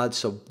loan mods,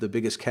 so the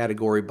biggest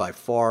category by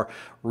far.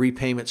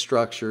 Repayment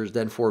structures,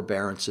 then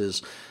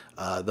forbearances.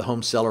 The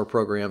home seller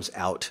program's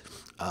out,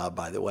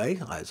 by the way.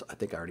 I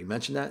think I already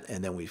mentioned that.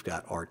 And then we've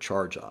got our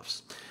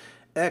charge-offs.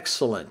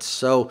 Excellent.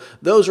 So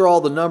those are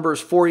all the numbers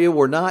for you.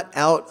 We're not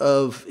out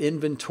of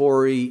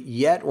inventory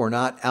yet. We're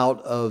not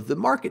out of the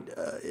market.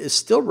 Is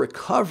still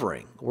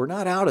recovering. We're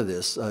not out of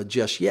this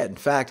just yet. In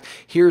fact,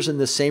 here's in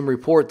the same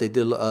report, they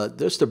did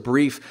just a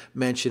brief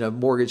mention of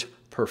mortgage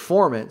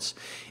performance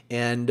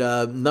and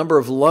number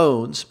of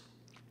loans.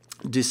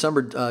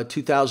 December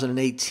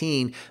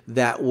 2018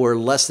 that were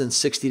less than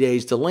 60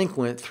 days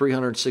delinquent,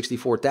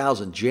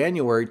 364,000.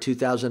 January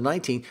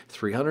 2019,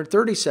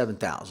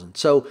 337,000.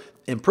 So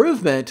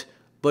improvement,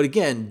 but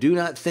again, do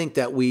not think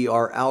that we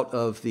are out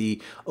of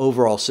the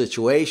overall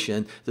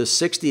situation. The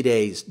 60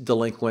 days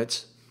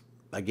delinquents,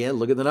 again,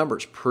 look at the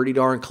numbers, pretty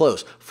darn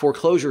close.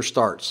 Foreclosure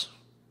starts,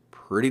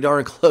 pretty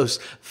darn close.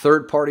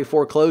 Third-party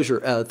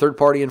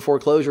and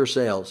foreclosure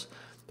sales,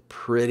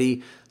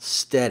 pretty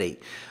steady.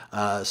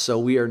 So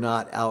we are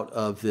not out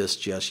of this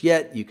just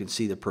yet. You can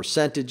see the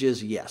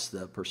percentages. Yes,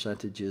 the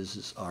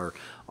percentages are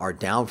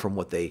down from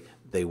what they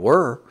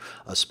were,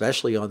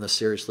 especially on the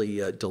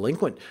seriously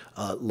delinquent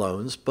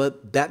loans,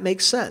 but that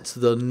makes sense.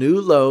 The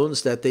new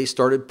loans that they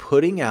started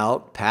putting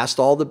out past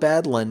all the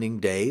bad lending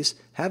days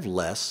have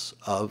less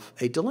of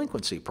a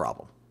delinquency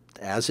problem,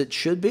 as it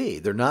should be.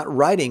 They're not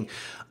writing,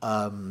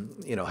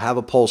 have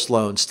a pulse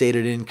loan,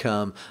 stated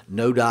income,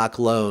 no doc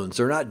loans.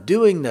 They're not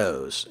doing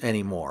those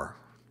anymore.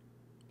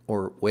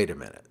 Or wait a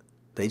minute,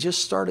 they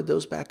just started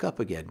those back up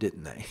again,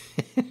 didn't they?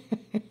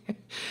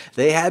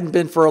 They hadn't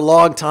been for a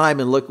long time,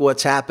 and look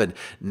what's happened.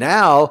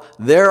 Now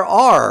there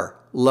are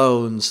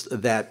loans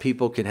that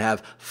people can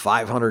have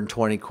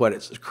 520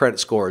 credit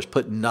scores,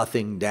 put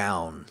nothing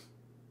down.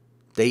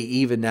 They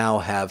even now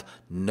have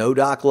no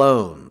doc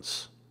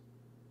loans.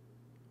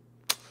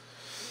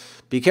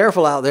 Be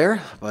careful out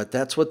there, but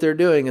that's what they're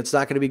doing. It's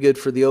not going to be good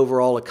for the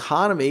overall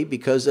economy,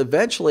 because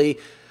eventually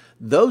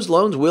those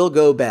loans will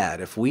go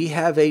bad. If we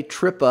have a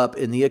trip up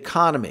in the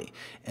economy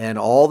and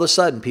all of a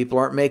sudden people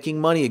aren't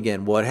making money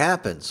again, what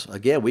happens?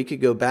 Again, we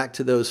could go back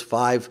to those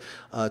 5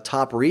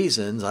 top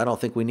reasons. I don't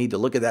think we need to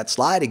look at that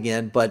slide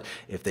again, but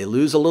if they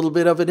lose a little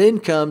bit of an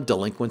income,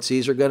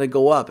 delinquencies are going to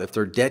go up. If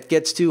their debt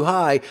gets too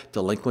high,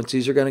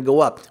 delinquencies are going to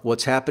go up.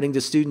 What's happening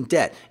to student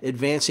debt?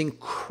 Advancing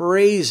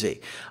crazy.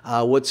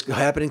 What's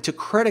happening to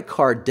credit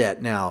card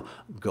debt now?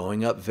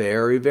 Going up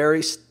very,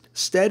 very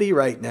steady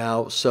right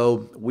now.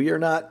 So we are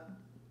not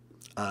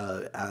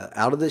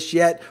out of this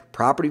yet.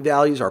 Property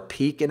values are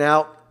peaking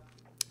out.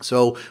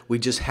 So we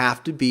just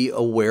have to be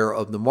aware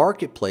of the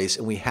marketplace,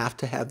 and we have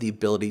to have the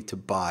ability to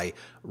buy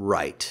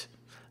right.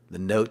 The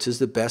notes is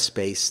the best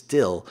space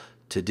still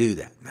to do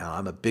that. Now,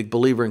 I'm a big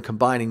believer in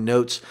combining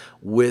notes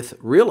with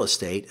real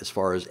estate as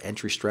far as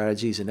entry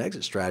strategies and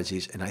exit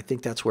strategies, and I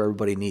think that's where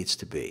everybody needs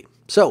to be.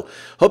 So,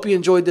 hope you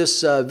enjoyed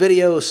this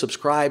video.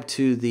 Subscribe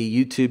to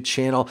the YouTube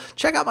channel.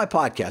 Check out my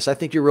podcast. I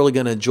think you're really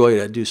going to enjoy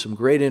it. I do some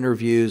great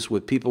interviews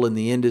with people in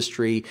the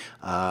industry.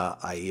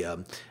 I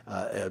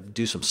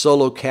do some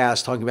solo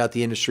casts talking about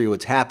the industry,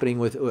 what's happening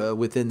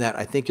within that.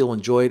 I think you'll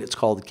enjoy it. It's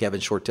called The Kevin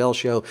Shortell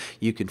Show.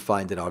 You can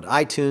find it on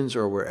iTunes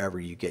or wherever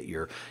you get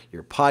your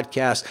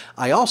podcast.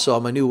 I also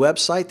have a new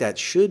website that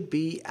should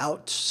be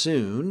out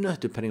soon,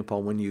 depending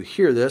upon when you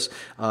hear this.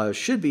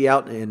 Should be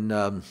out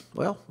in,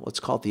 let's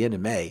call it the end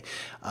of May.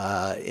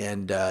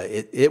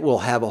 It will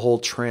have a whole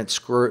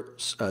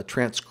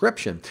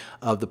transcription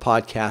of the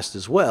podcast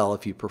as well,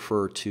 if you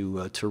prefer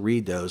to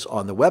read those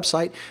on the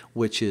website,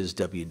 which is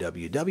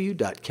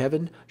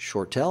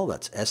www.kevinshortell,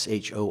 that's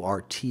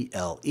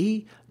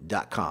SHORTLE.com.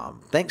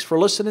 Thanks for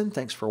listening.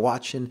 Thanks for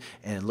watching,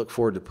 and look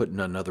forward to putting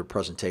another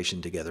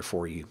presentation together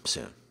for you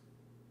soon.